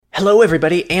Hello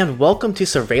everybody, and welcome to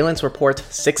Surveillance Report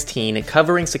 16,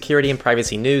 covering security and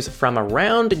privacy news from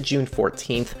around June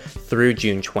 14th through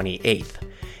June 28th.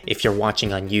 If you're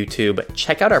watching on YouTube,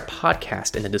 check out our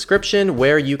podcast in the description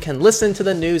where you can listen to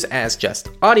the news as just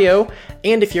audio,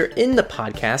 and if you're in the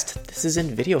podcast, this is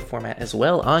in video format as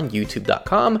well on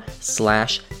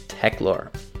youtube.com/techlore.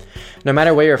 No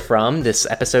matter where you're from, this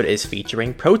episode is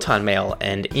featuring ProtonMail,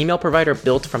 an email provider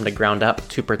built from the ground up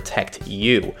to protect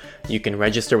you. You can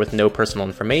register with no personal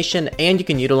information, and you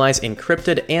can utilize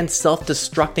encrypted and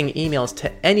self-destructing emails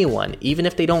to anyone, even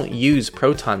if they don't use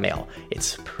ProtonMail.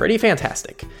 It's pretty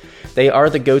fantastic. They are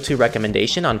the go-to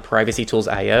recommendation on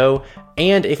PrivacyTools.io,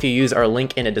 and if you use our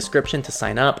link in the description to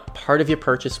sign up, part of your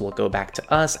purchase will go back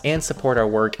to us and support our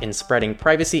work in spreading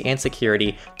privacy and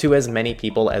security to as many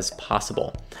people as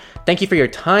possible. Thank you for your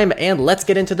time, and let's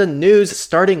get into the news,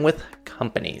 starting with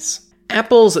companies.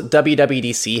 Apple's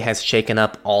WWDC has shaken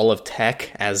up all of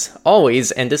tech, as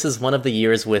always, and this is one of the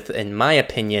years with, in my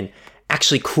opinion,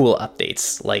 actually cool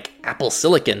updates, like Apple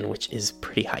Silicon, which is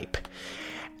pretty hype.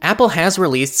 Apple has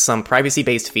released some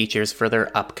privacy-based features for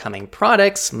their upcoming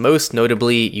products. Most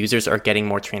notably, users are getting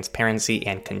more transparency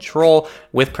and control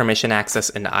with permission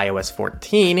access in iOS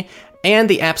 14, and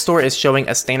the App Store is showing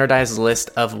a standardized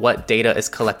list of what data is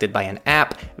collected by an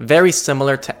app, very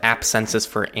similar to App Census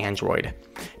for Android.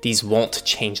 These won't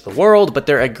change the world, but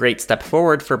they're a great step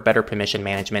forward for better permission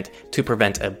management to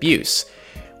prevent abuse.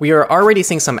 We are already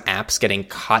seeing some apps getting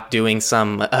caught doing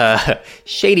some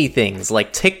shady things,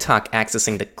 like TikTok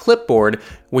accessing the clipboard,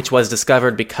 which was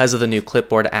discovered because of the new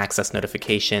clipboard access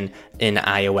notification in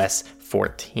iOS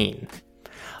 14.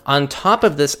 On top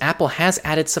of this, Apple has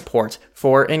added support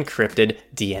for encrypted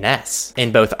DNS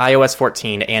in both iOS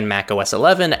 14 and macOS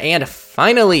 11, and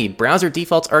finally, browser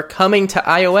defaults are coming to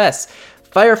iOS.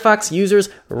 Firefox users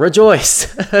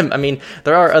rejoice. I mean,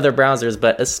 there are other browsers,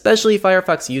 but especially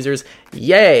Firefox users,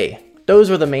 yay! Those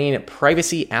were the main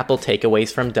privacy Apple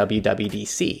takeaways from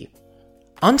WWDC.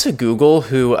 On to Google,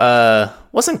 who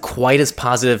wasn't quite as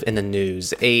positive in the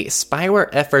news. A spyware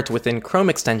effort within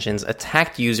Chrome extensions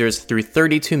attacked users through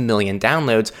 32 million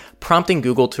downloads, prompting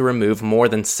Google to remove more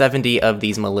than 70 of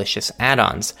these malicious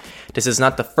add-ons. This is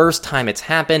not the first time it's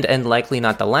happened, and likely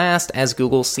not the last, as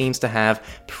Google seems to have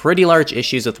pretty large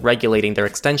issues with regulating their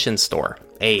extension store.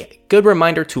 A good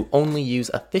reminder to only use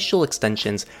official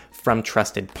extensions from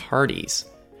trusted parties.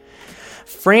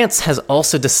 France has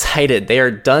also decided they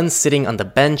are done sitting on the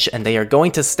bench and they are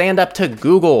going to stand up to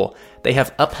Google. They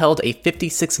have upheld a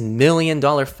 $56 million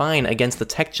fine against the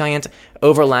tech giant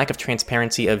over lack of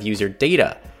transparency of user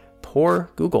data. Poor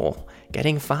Google,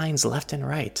 getting fines left and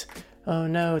right. Oh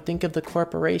no, think of the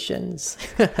corporations.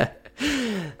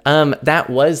 That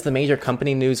was the major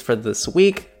company news for this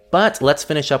week, but let's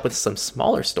finish up with some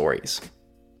smaller stories.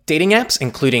 Dating apps,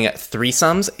 including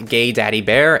Threesomes, Gay Daddy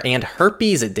Bear, and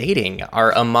Herpes Dating,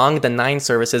 are among the 9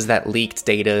 services that leaked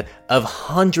data of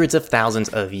hundreds of thousands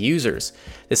of users.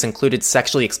 This included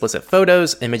sexually explicit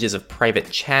photos, images of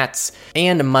private chats,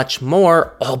 and much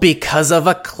more, all because of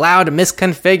a cloud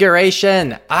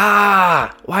misconfiguration.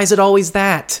 Why is it always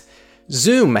that?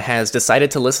 Zoom has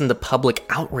decided to listen to public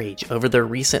outrage over their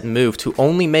recent move to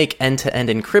only make end-to-end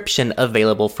encryption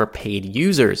available for paid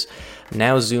users.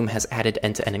 Now Zoom has added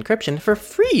end-to-end encryption for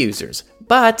free users,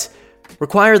 but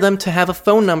require them to have a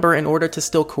phone number in order to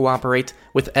still cooperate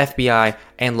with FBI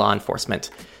and law enforcement.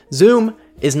 Zoom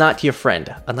is not your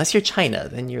friend. Unless you're China,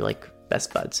 then you're like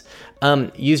best buds.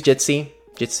 Use Jitsi.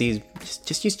 Just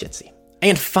use Jitsi.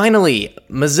 And finally,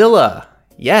 Mozilla.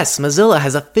 Yes, Mozilla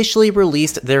has officially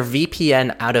released their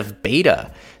VPN out of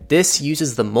beta. This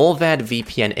uses the Mullvad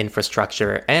VPN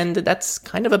infrastructure, and that's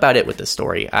kind of about it with this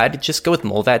story. I'd just go with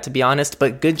Mullvad, to be honest,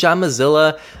 but good job,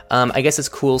 Mozilla. I guess it's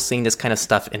cool seeing this kind of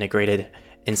stuff integrated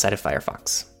inside of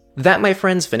Firefox. That, my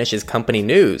friends, finishes company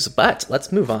news, but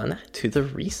let's move on to the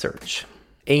research.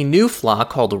 A new flaw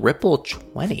called Ripple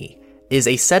 20 is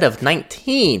a set of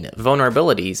 19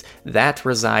 vulnerabilities that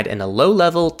reside in a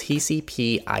low-level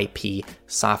TCP/IP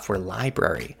software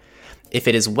library. If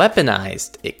it is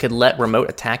weaponized, it could let remote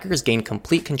attackers gain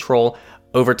complete control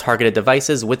over targeted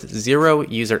devices with zero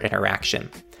user interaction.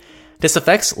 This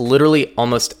affects literally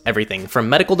almost everything, from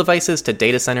medical devices to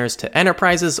data centers to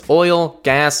enterprises, oil,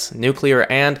 gas, nuclear,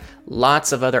 and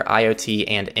lots of other IoT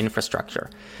and infrastructure.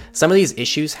 Some of these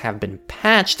issues have been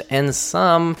patched, and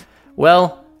some,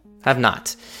 well, have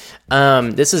not.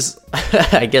 This is,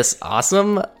 I guess,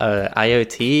 awesome.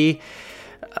 IoT.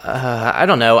 I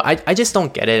don't know. I just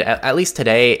don't get it. At least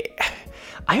today,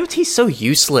 IoT is so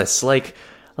useless. Like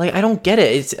I don't get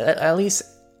it. It's at least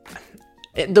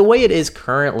The way it is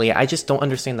currently, I just don't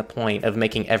understand the point of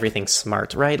making everything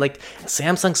smart, right? Like,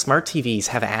 Samsung smart TVs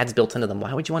have ads built into them.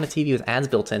 Why would you want a TV with ads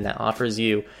built in that offers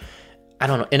you, I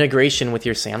don't know, integration with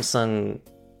your Samsung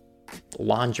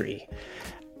laundry?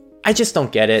 I just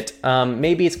don't get it.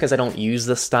 Maybe it's because I don't use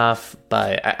the stuff,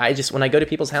 but I just, when I go to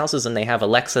people's houses and they have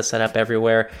Alexa set up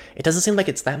everywhere, it doesn't seem like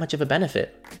it's that much of a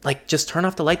benefit. Like, just turn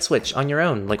off the light switch on your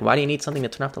own. Like, why do you need something to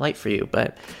turn off the light for you?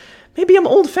 But maybe I'm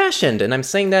old-fashioned, and I'm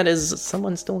saying that as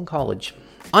someone still in college.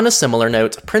 On a similar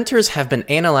note, printers have been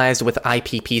analyzed with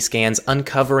IPP scans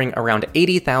uncovering around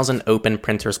 80,000 open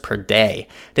printers per day.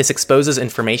 This exposes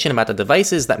information about the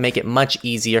devices that make it much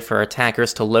easier for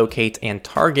attackers to locate and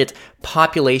target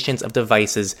populations of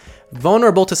devices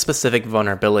vulnerable to specific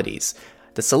vulnerabilities.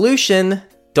 The solution: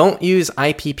 don't use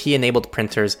IPP-enabled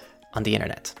printers on the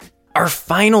internet. Our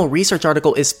final research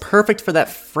article is perfect for that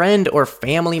friend or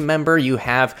family member you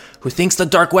have who thinks the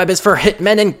dark web is for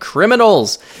hitmen and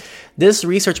criminals. This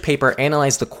research paper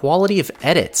analyzed the quality of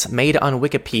edits made on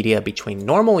Wikipedia between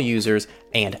normal users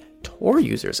and Tor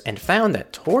users and found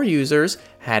that Tor users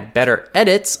had better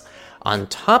edits. On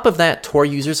top of that, Tor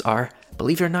users are,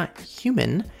 believe it or not,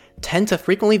 human, tend to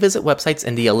frequently visit websites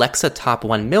in the Alexa top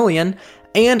 1 million,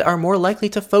 and are more likely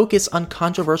to focus on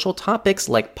controversial topics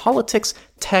like politics,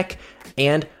 tech,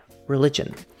 and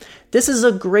religion. This is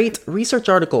a great research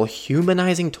article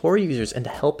humanizing Tor users and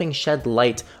helping shed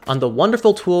light on the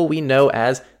wonderful tool we know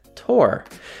as Tor.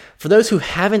 For those who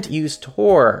haven't used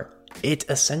Tor, it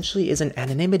essentially is an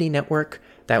anonymity network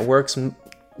that works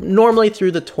normally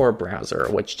through the Tor browser,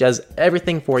 which does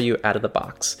everything for you out of the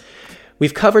box.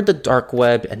 We've covered the dark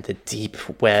web and the deep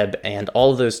web and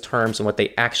all of those terms and what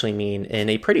they actually mean in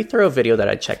a pretty thorough video that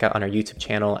I'd check out on our YouTube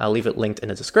channel. I'll leave it linked in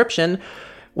the description,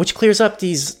 which clears up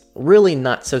these really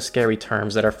not so scary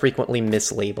terms that are frequently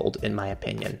mislabeled, in my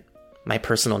opinion. My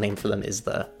personal name for them is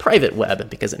the private web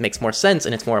because it makes more sense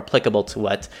and it's more applicable to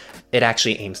what it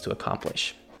actually aims to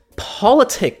accomplish.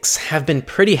 Politics have been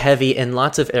pretty heavy in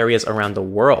lots of areas around the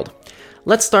world.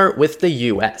 Let's start with the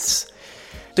US.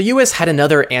 The US had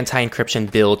another anti-encryption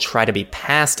bill try to be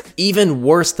passed, even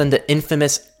worse than the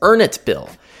infamous Earn-It bill.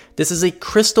 This is a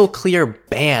crystal clear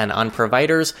ban on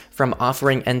providers from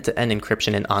offering end-to-end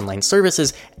encryption in online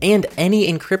services and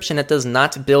any encryption that does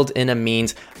not build in a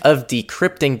means of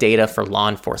decrypting data for law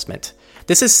enforcement.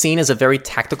 This is seen as a very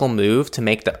tactical move to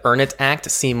make the Earn-It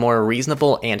Act seem more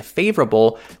reasonable and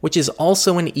favorable, which is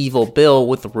also an evil bill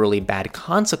with really bad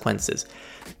consequences.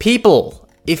 People,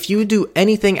 if you do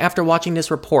anything after watching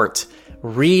this report,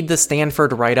 read the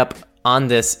Stanford write-up on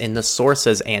this in the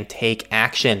sources and take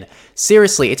action.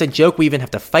 Seriously, it's a joke we even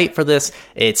have to fight for this.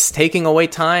 It's taking away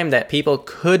time that people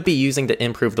could be using to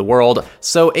improve the world.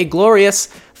 So a glorious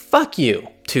fuck you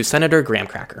to Senator Graham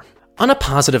Cracker. On a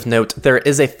positive note, there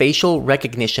is a facial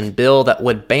recognition bill that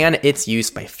would ban its use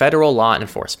by federal law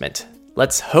enforcement.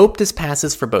 Let's hope this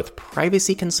passes for both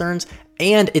privacy concerns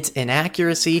and its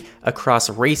inaccuracy across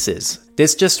races.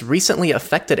 This just recently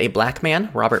affected a black man,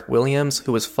 Robert Williams,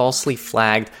 who was falsely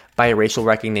flagged by racial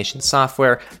recognition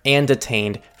software and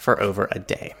detained for over a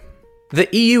day. The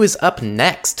EU is up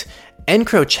next.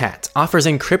 Encryption offers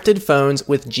encrypted phones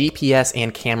with GPS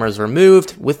and cameras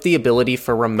removed with the ability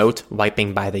for remote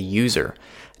wiping by the user.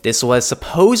 This was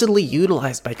supposedly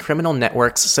utilized by criminal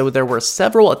networks, so there were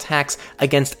several attacks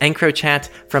against Encryption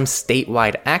from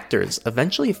statewide actors,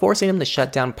 eventually forcing them to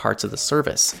shut down parts of the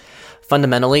service.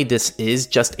 Fundamentally, this is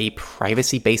just a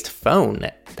privacy-based phone.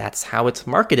 That's how it's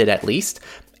marketed, at least.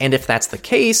 And if that's the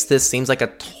case, this seems like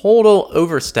a total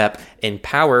overstep in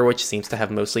power, which seems to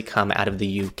have mostly come out of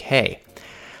the UK.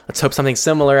 Let's hope something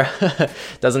similar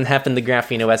doesn't happen to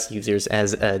Graphene OS users,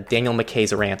 as Daniel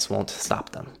McKay's rants won't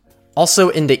stop them. Also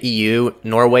in the EU,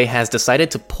 Norway has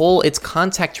decided to pull its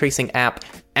contact tracing app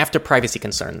after privacy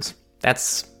concerns.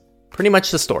 That's pretty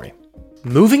much the story.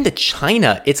 Moving to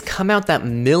China, it's come out that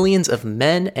millions of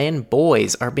men and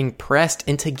boys are being pressed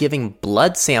into giving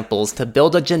blood samples to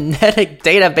build a genetic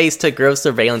database to grow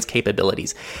surveillance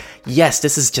capabilities. Yes,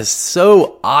 this is just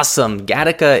so awesome.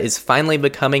 Gattaca is finally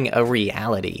becoming a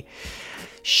reality.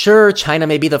 Sure, China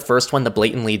may be the first one to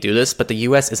blatantly do this, but the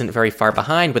US isn't very far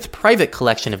behind with private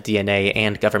collection of DNA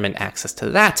and government access to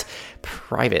that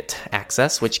private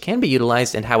access, which can be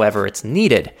utilized in however it's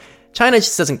needed. China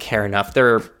just doesn't care enough.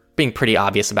 They're being pretty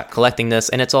obvious about collecting this,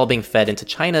 and it's all being fed into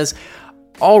China's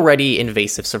already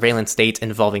invasive surveillance state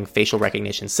involving facial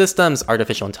recognition systems,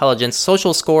 artificial intelligence,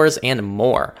 social scores, and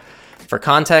more. For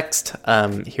context,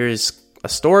 here's a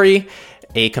story.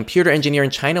 A computer engineer in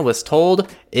China was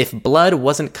told if blood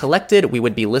wasn't collected, we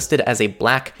would be listed as a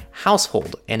black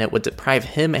household, and it would deprive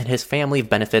him and his family of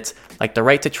benefits like the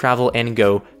right to travel and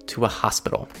go to a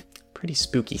hospital. Pretty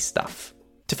spooky stuff.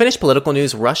 To finish political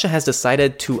news, Russia has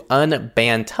decided to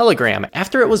unban Telegram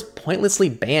after it was pointlessly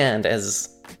banned, as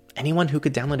anyone who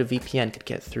could download a VPN could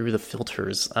get through the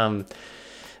filters.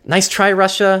 Nice try,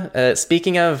 Russia.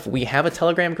 Speaking of, we have a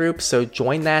Telegram group, so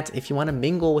join that if you want to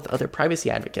mingle with other privacy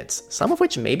advocates, some of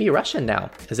which may be Russian now,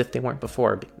 as if they weren't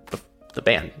before the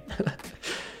ban.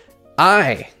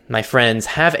 I, my friends,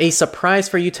 have a surprise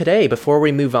for you today before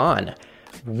we move on.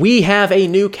 We have a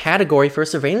new category for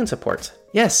surveillance report.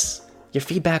 Yes, your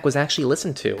feedback was actually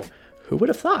listened to. Who would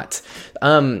have thought?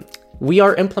 We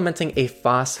are implementing a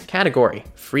FOSS category,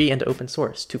 free and open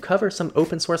source, to cover some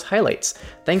open source highlights.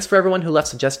 Thanks for everyone who left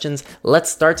suggestions. Let's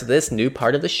start this new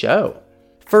part of the show.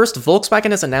 First,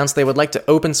 Volkswagen has announced they would like to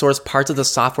open source parts of the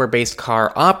software-based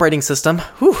car operating system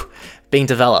being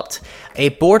developed. A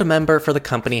board member for the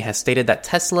company has stated that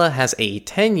Tesla has a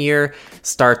 10-year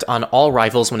start on all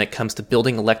rivals when it comes to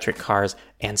building electric cars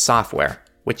and software,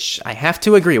 which I have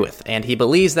to agree with, and he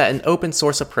believes that an open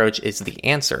source approach is the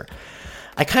answer.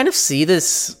 I kind of see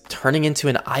this turning into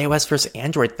an iOS versus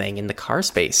Android thing in the car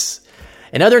space.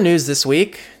 In other news this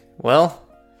week, well,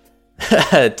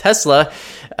 Tesla,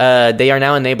 they are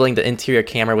now enabling the interior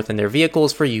camera within their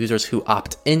vehicles for users who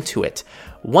opt into it.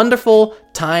 Wonderful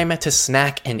time to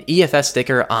snack an EFS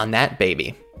sticker on that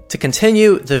baby. To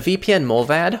continue, the VPN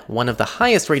Molvad, one of the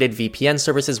highest rated VPN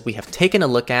services we have taken a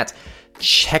look at,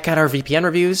 check out our VPN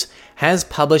reviews, has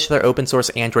published their open source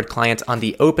Android client on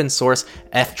the open source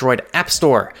F-Droid App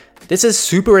Store. This is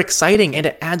super exciting, and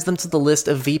it adds them to the list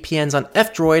of VPNs on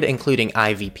F-Droid, including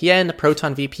iVPN,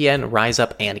 Proton VPN,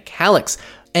 RiseUp, and Calyx.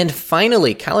 And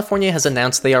finally, California has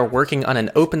announced they are working on an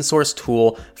open source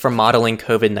tool for modeling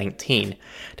COVID-19.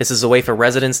 This is a way for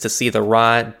residents to see the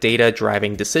raw data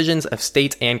driving decisions of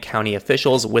state and county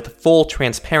officials with full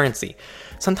transparency.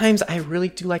 Sometimes I really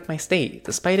do like my state,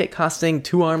 despite it costing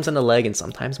 2 arms and a leg and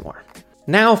sometimes more.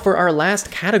 Now for our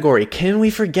last category, can we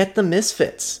forget the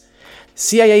misfits?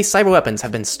 CIA cyberweapons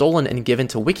have been stolen and given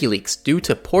to WikiLeaks due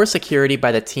to poor security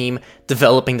by the team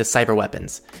developing the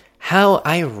cyberweapons. How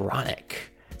ironic.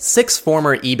 6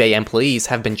 former eBay employees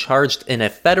have been charged in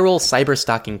a federal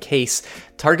cyberstalking case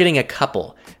targeting a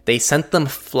couple. They sent them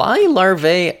fly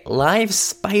larvae, live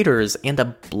spiders, and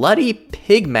a bloody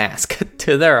pig mask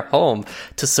to their home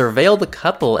to surveil the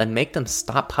couple and make them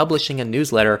stop publishing a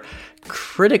newsletter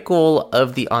critical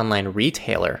of the online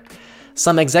retailer.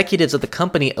 Some executives of the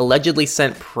company allegedly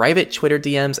sent private Twitter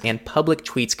DMs and public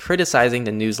tweets criticizing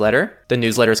the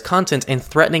newsletter's content, and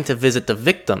threatening to visit the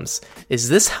victims. Is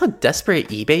this how desperate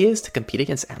eBay is to compete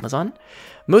against Amazon?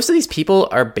 Most of these people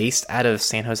are based out of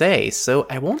San Jose, so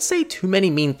I won't say too many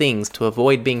mean things to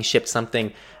avoid being shipped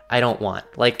something I don't want.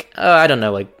 Like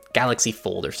Galaxy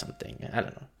Fold or something. I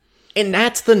don't know. And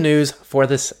that's the news for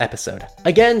this episode.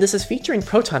 Again, this is featuring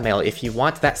Proton Mail. If you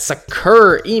want that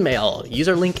secure email, use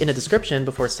our link in the description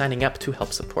before signing up to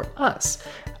help support us.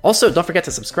 Also, don't forget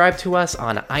to subscribe to us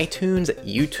on iTunes,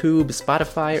 YouTube,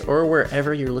 Spotify, or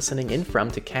wherever you're listening in from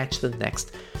to catch the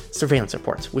next Surveillance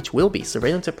Report, which will be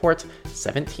Surveillance Report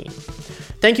 17.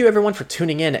 Thank you everyone for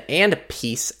tuning in, and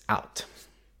peace out.